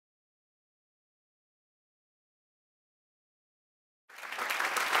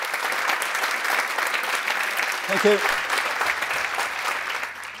Thank you.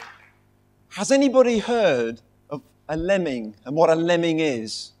 Has anybody heard of a lemming and what a lemming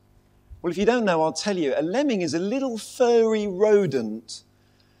is? Well, if you don't know, I'll tell you. A lemming is a little furry rodent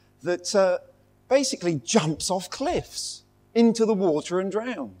that basically jumps off cliffs into the water and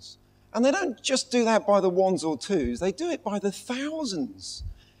drowns. And they don't just do that by the ones or twos, they do it by the thousands.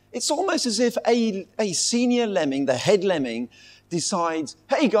 It's almost as if a senior lemming, the head lemming, decides,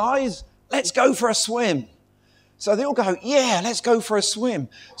 hey guys, let's go for a swim. So they all go, yeah, let's go for a swim.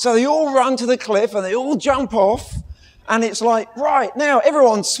 So they all run to the cliff and they all jump off. And it's like, right, now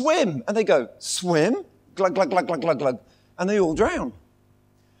everyone swim. And they go, swim? Glug, glug, glug, glug, glug, glug. And they all drown.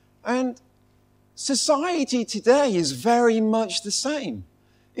 And society today is very much the same.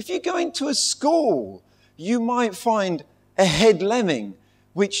 If you go into a school, you might find a head lemming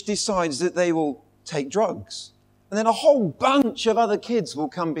which decides that they will take drugs. And then a whole bunch of other kids will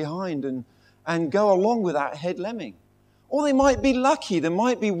come behind and go along with that head lemming. Or they might be lucky. There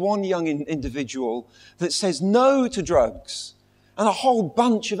might be one young individual that says no to drugs. And a whole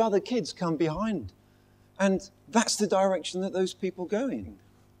bunch of other kids come behind. And that's the direction that those people go in.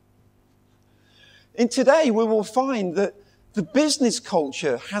 And today we will find that the business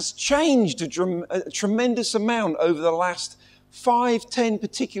culture has changed a tremendous amount over the last 5, 10,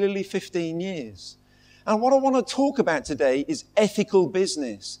 particularly 15 years. And what I want to talk about today is ethical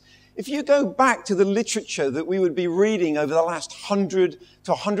business. If you go back to the literature that we would be reading over the last 100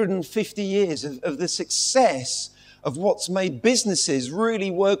 to 150 years of the success of what's made businesses really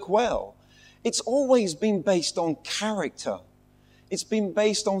work well, it's always been based on character. It's been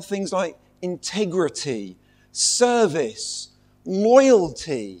based on things like integrity, service,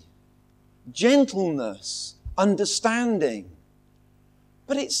 loyalty, gentleness, understanding.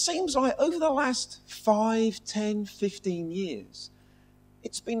 But it seems like over the last 5, 10, 15 years,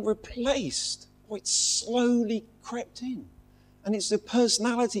 it's been replaced, or it's slowly crept in. And it's a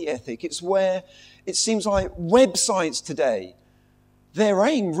personality ethic. It's where it seems like websites today, their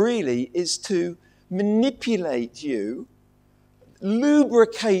aim really is to manipulate you,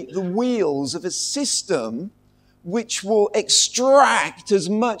 lubricate the wheels of a system which will extract as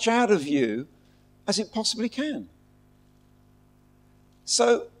much out of you as it possibly can.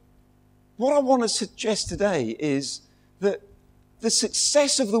 So what I want to suggest today is that the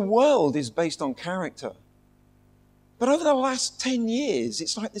success of the world is based on character. But over the last 10 years,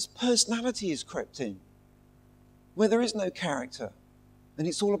 it's like this personality has crept in, where there is no character, and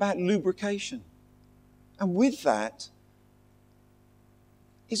it's all about lubrication. And with that,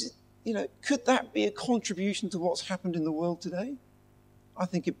 could that be a contribution to what's happened in the world today? I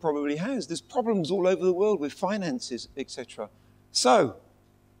think it probably has. There's problems all over the world with finances, etc. So,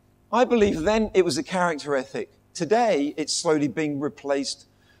 I believe then it was a character ethic. Today, it's slowly being replaced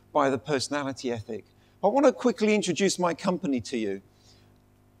by the personality ethic. I want to quickly introduce my company to you.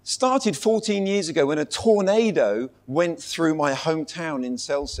 Started 14 years ago when a tornado went through my hometown in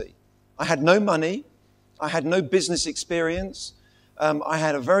Chelsea. I had no money. I had no business experience. I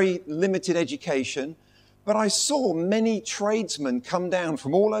had a very limited education. But I saw many tradesmen come down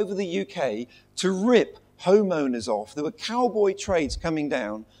from all over the UK to rip homeowners off. There were cowboy trades coming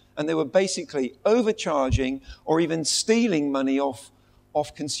down, and they were basically overcharging or even stealing money off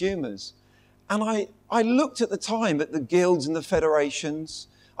consumers. And I looked at the time at the guilds and the federations.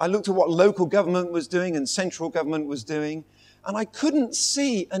 I looked at what local government was doing and central government was doing, and I couldn't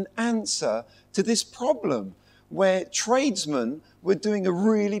see an answer to this problem where tradesmen were doing a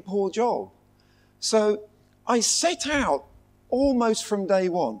really poor job. So I set out almost from day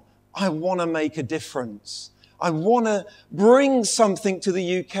one. I want to make a difference. I want to bring something to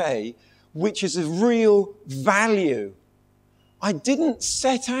the UK which is of real value. I didn't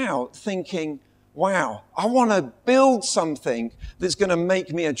set out thinking, wow, I want to build something that's going to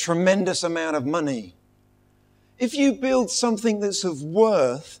make me a tremendous amount of money. If you build something that's of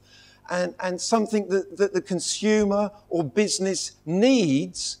worth and something that the consumer or business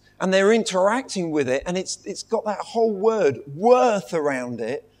needs, and they're interacting with it, and it's got that whole word, worth, around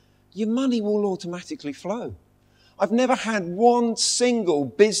it, your money will automatically flow. I've never had one single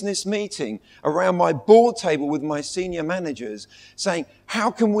business meeting around my board table with my senior managers saying, how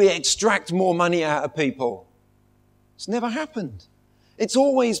can we extract more money out of people? It's never happened. It's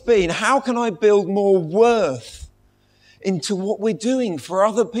always been, how can I build more worth into what we're doing for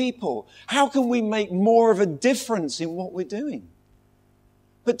other people? How can we make more of a difference in what we're doing?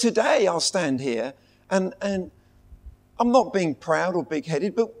 But today I'll stand here and I'm not being proud or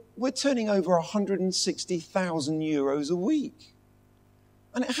big-headed, but we're turning over 160,000 euros a week.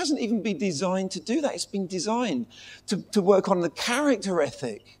 And it hasn't even been designed to do that. It's been designed to work on the character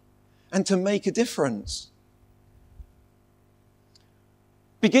ethic and to make a difference.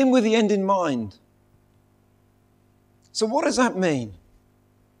 Begin with the end in mind. So what does that mean?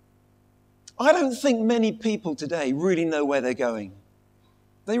 I don't think many people today really know where they're going.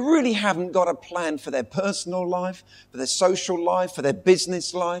 They really haven't got a plan for their personal life, for their social life, for their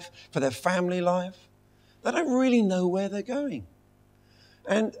business life, for their family life. They don't really know where they're going.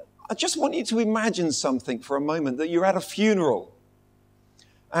 And I just want you to imagine something for a moment, that you're at a funeral.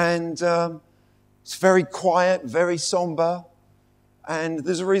 And it's very quiet, very somber. And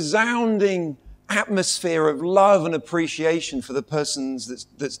there's a resounding atmosphere of love and appreciation for the person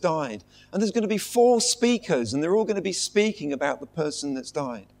that's died. And there's going to be 4 speakers, and they're all going to be speaking about the person that's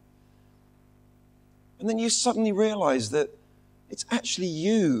died. And then you suddenly realize that it's actually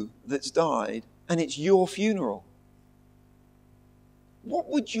you that's died, and it's your funeral. What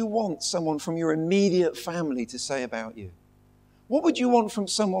would you want someone from your immediate family to say about you? What would you want from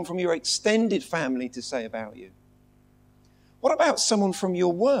someone from your extended family to say about you? What about someone from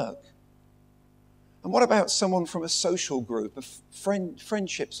your work? And what about someone from a social group, of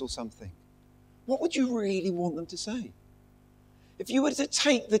friendships or something? What would you really want them to say? If you were to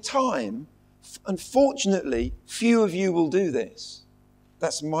take the time, unfortunately, few of you will do this.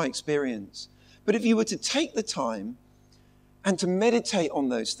 That's my experience. But if you were to take the time and to meditate on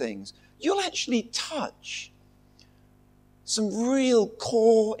those things, you'll actually touch some real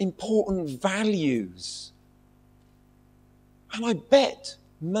core, important values. And I bet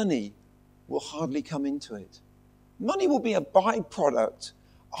money will hardly come into it. Money will be a byproduct.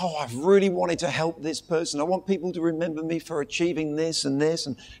 Oh, I've really wanted to help this person. I want people to remember me for achieving this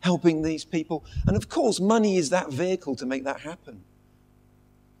and helping these people. And of course, money is that vehicle to make that happen.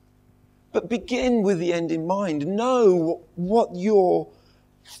 But begin with the end in mind. Know what your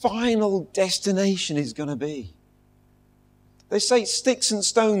final destination is going to be. They say sticks and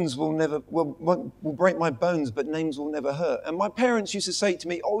stones will break my bones, but names will never hurt. And my parents used to say to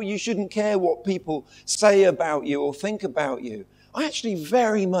me, oh, you shouldn't care what people say about you or think about you. I actually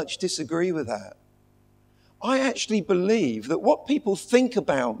very much disagree with that. I actually believe that what people think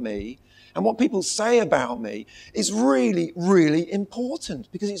about me and what people say about me is really, really important,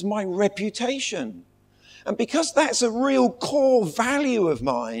 because it's my reputation. And because that's a real core value of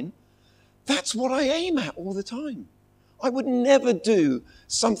mine, that's what I aim at all the time. I would never do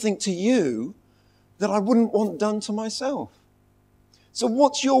something to you that I wouldn't want done to myself. So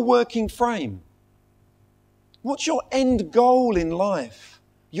what's your working frame? What's your end goal in life?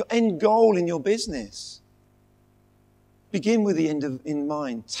 Your end goal in your business? Begin with the end in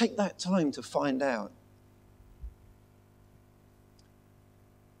mind. Take that time to find out.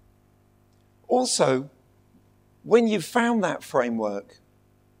 Also, when you've found that framework,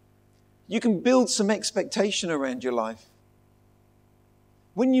 you can build some expectation around your life.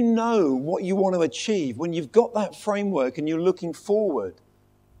 When you know what you want to achieve, when you've got that framework and you're looking forward,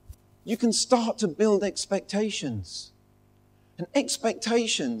 you can start to build expectations. And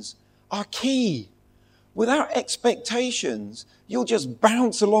expectations are key. Without expectations, you'll just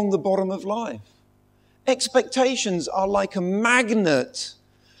bounce along the bottom of life. Expectations are like a magnet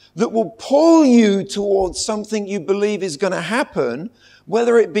that will pull you towards something you believe is going to happen,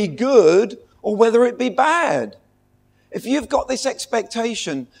 whether it be good or whether it be bad. If you've got this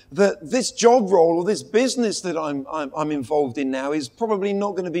expectation that this job role or this business that I'm involved in now is probably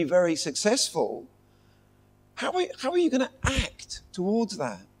not going to be very successful, how are you going to act towards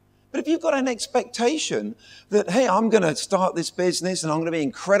that? But if you've got an expectation that, hey, I'm going to start this business and I'm going to be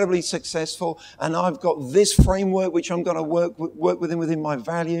incredibly successful, and I've got this framework which I'm going to work within my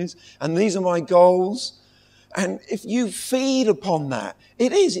values, and these are my goals. And if you feed upon that,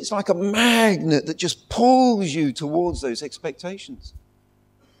 it's like a magnet that just pulls you towards those expectations.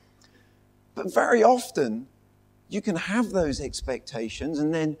 But very often, you can have those expectations,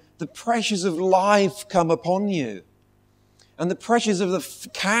 and then the pressures of life come upon you. And the pressures of the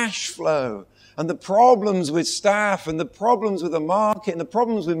cash flow, and the problems with staff, and the problems with the market, and the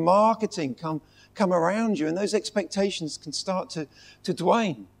problems with marketing come around you, and those expectations can start to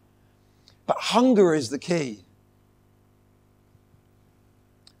wane. But hunger is the key.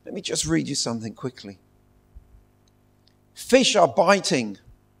 Let me just read you something quickly. Fish are biting,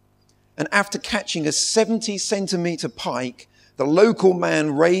 and after catching a 70-centimeter pike, the local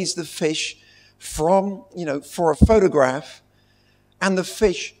man raised the fish for a photograph, and the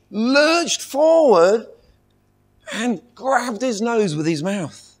fish lurched forward and grabbed his nose with his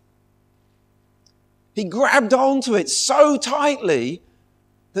mouth. He grabbed onto it so tightly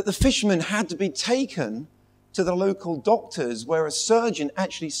that the fisherman had to be taken to the local doctors, where a surgeon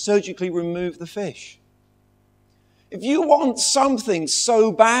actually surgically removed the fish. If you want something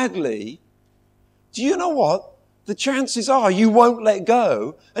so badly, do you know what? the chances are you won't let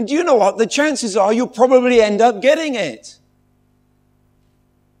go. And do you know what? The chances are you'll probably end up getting it.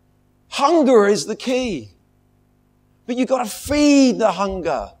 Hunger is the key. But you've got to feed the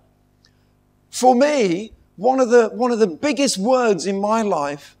hunger. For me, one of the biggest words in my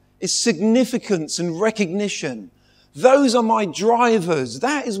life is significance and recognition. Those are my drivers.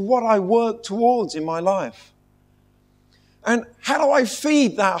 That is what I work towards in my life. And how do I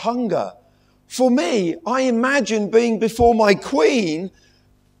feed that hunger? For me, I imagine being before my queen.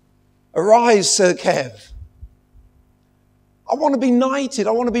 Arise, Sir Kev. I want to be knighted.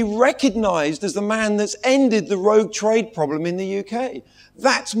 I want to be recognized as the man that's ended the rogue trade problem in the UK.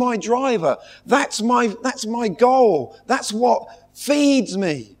 That's my driver. That's my goal. That's what feeds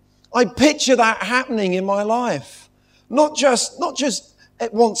me. I picture that happening in my life. Not just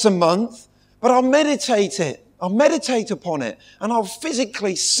once a month, but I'll meditate it. I'll meditate upon it, and I'll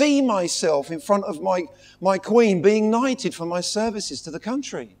physically see myself in front of my queen being knighted for my services to the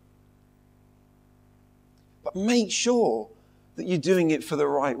country. But make sure that you're doing it for the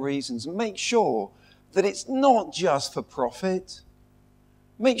right reasons. Make sure that it's not just for profit.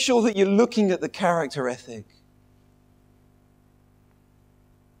 Make sure that you're looking at the character ethic.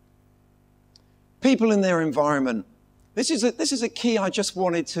 People in their environment. This is a key I just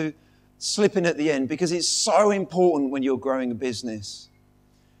wanted to slip in at the end because it's so important when you're growing a business.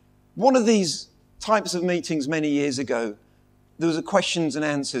 One of these types of meetings many years ago, there was a questions and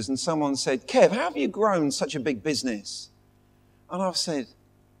answers, and someone said, Kev, how have you grown such a big business? And I've said,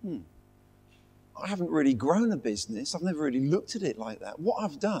 I haven't really grown a business. I've never really looked at it like that. What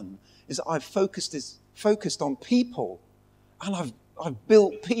I've done is I've focused on people, and I've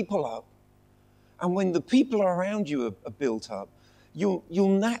built people up. And when the people around you are built up, you'll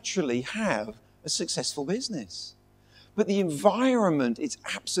naturally have a successful business. But the environment is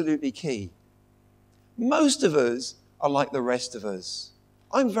absolutely key. Most of us are like the rest of us.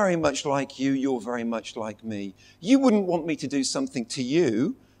 I'm very much like you. You're very much like me. You wouldn't want me to do something to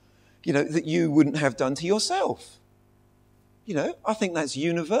you, that you wouldn't have done to yourself. I think that's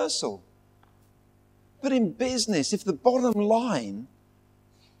universal. But in business, if the bottom line,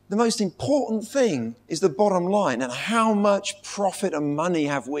 the most important thing is the bottom line and how much profit and money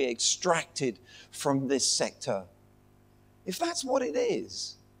have we extracted from this sector. If that's what it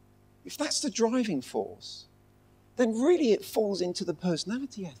is, if that's the driving force, then really it falls into the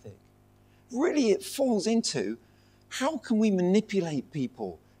personality ethic. Really it falls into how can we manipulate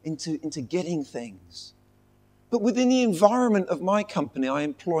people into getting things. But within the environment of my company, I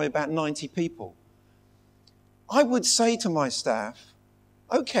employ about 90 people. I would say to my staff,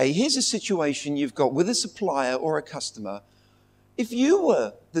 okay, here's a situation you've got with a supplier or a customer. If you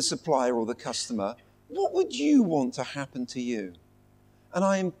were the supplier or the customer, what would you want to happen to you? And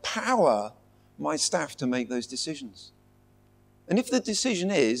I empower my staff to make those decisions. And if the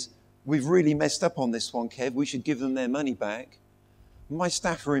decision is, we've really messed up on this one, Kev, we should give them their money back, my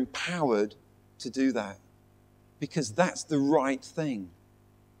staff are empowered to do that because that's the right thing.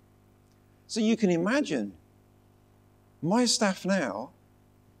 So you can imagine, my staff now,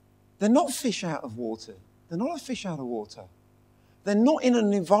 they're not fish out of water. They're not a fish out of water. They're not in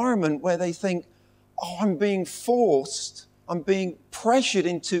an environment where they think, oh, I'm being forced, I'm being pressured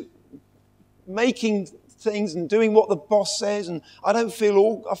into making things and doing what the boss says, and I feel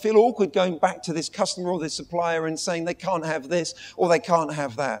awkward going back to this customer or this supplier and saying they can't have this or they can't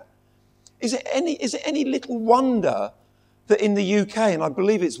have that. Is it any little wonder that in the UK, and I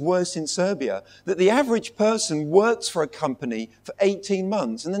believe it's worse in Serbia, that the average person works for a company for 18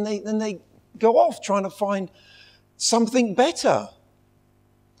 months and then they go off trying to find something better?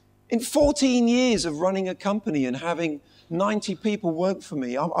 In 14 years of running a company and having 90 people work for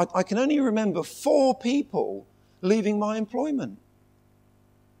me, I can only remember 4 people leaving my employment.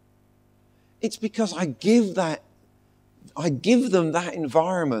 It's because I give them that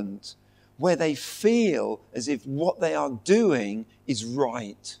environment where they feel as if what they are doing is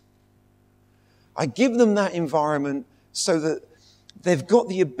right. I give them that environment so that they've got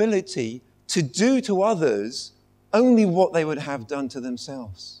the ability to do to others only what they would have done to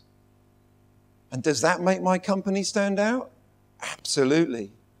themselves. And does that make my company stand out?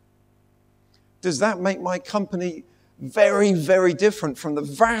 Absolutely. Does that make my company very, very different from the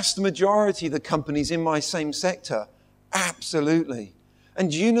vast majority of the companies in my same sector? Absolutely. And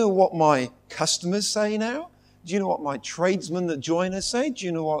do you know what my customers say now? Do you know what my tradesmen that join us say? Do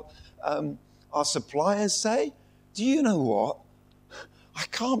you know what our suppliers say? Do you know what? I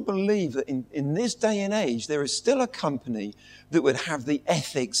can't believe that in this day and age, there is still a company that would have the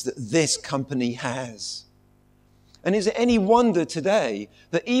ethics that this company has. And is it any wonder today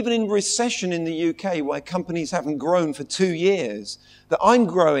that even in recession in the UK, where companies haven't grown for 2 years, that I'm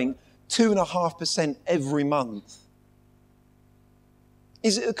growing 2.5% every month?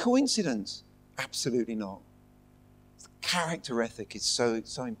 Is it a coincidence? Absolutely not. The character ethic is so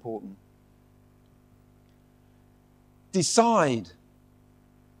important. Decide.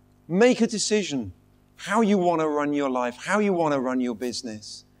 Make a decision how you want to run your life, how you want to run your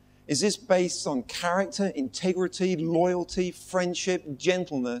business. Is this based on character, integrity, loyalty, friendship,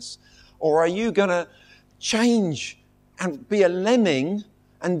 gentleness? Or are you going to change and be a lemming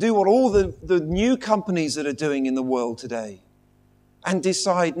and do what all the new companies that are doing in the world today? And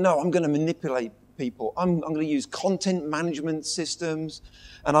decide, no, I'm going to manipulate people. I'm going to use content management systems,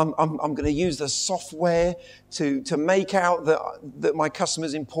 and I'm going to use the software to make out that my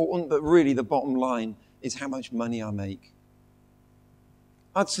customer's important, but really the bottom line is how much money I make.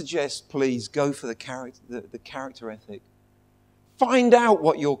 I'd suggest, please, go for the character ethic. Find out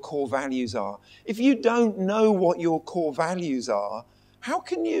what your core values are. If you don't know what your core values are, how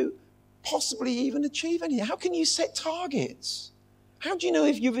can you possibly even achieve anything? How can you set targets? How do you know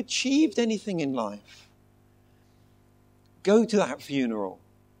if you've achieved anything in life? Go to that funeral.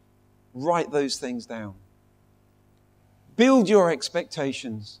 Write those things down. Build your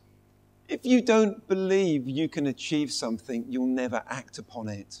expectations. If you don't believe you can achieve something, you'll never act upon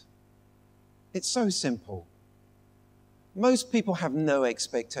it. It's so simple. Most people have no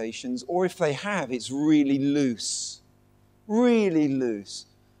expectations, or if they have, it's really loose. Really loose.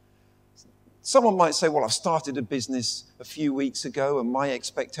 Someone might say, well, I've started a business a few weeks ago, and my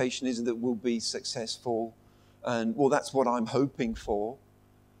expectation is that we'll be successful, and well, that's what I'm hoping for.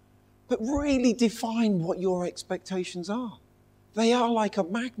 But really define what your expectations are. They are like a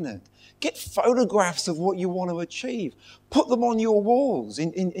magnet. Get photographs of what you want to achieve. Put them on your walls,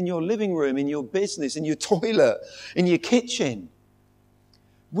 in your living room, in your business, in your toilet, in your kitchen.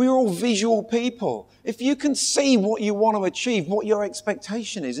 We're all visual people. If you can see what you want to achieve, what your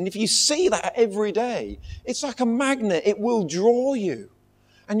expectation is, and if you see that every day, it's like a magnet. It will draw you,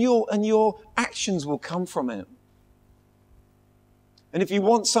 and your actions will come from it. And if you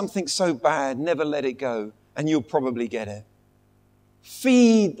want something so bad, never let it go, and you'll probably get it.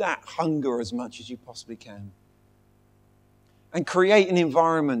 Feed that hunger as much as you possibly can. And create an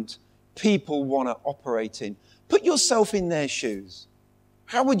environment people want to operate in. Put yourself in their shoes.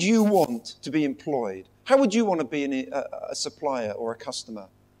 How would you want to be employed? How would you want to be a supplier or a customer?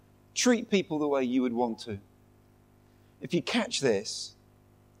 Treat people the way you would want to. If you catch this,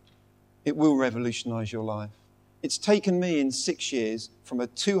 it will revolutionize your life. It's taken me in 6 years from a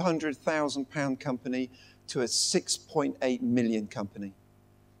 £200,000 company to a 6.8 million company.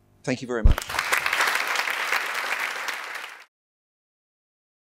 Thank you very much.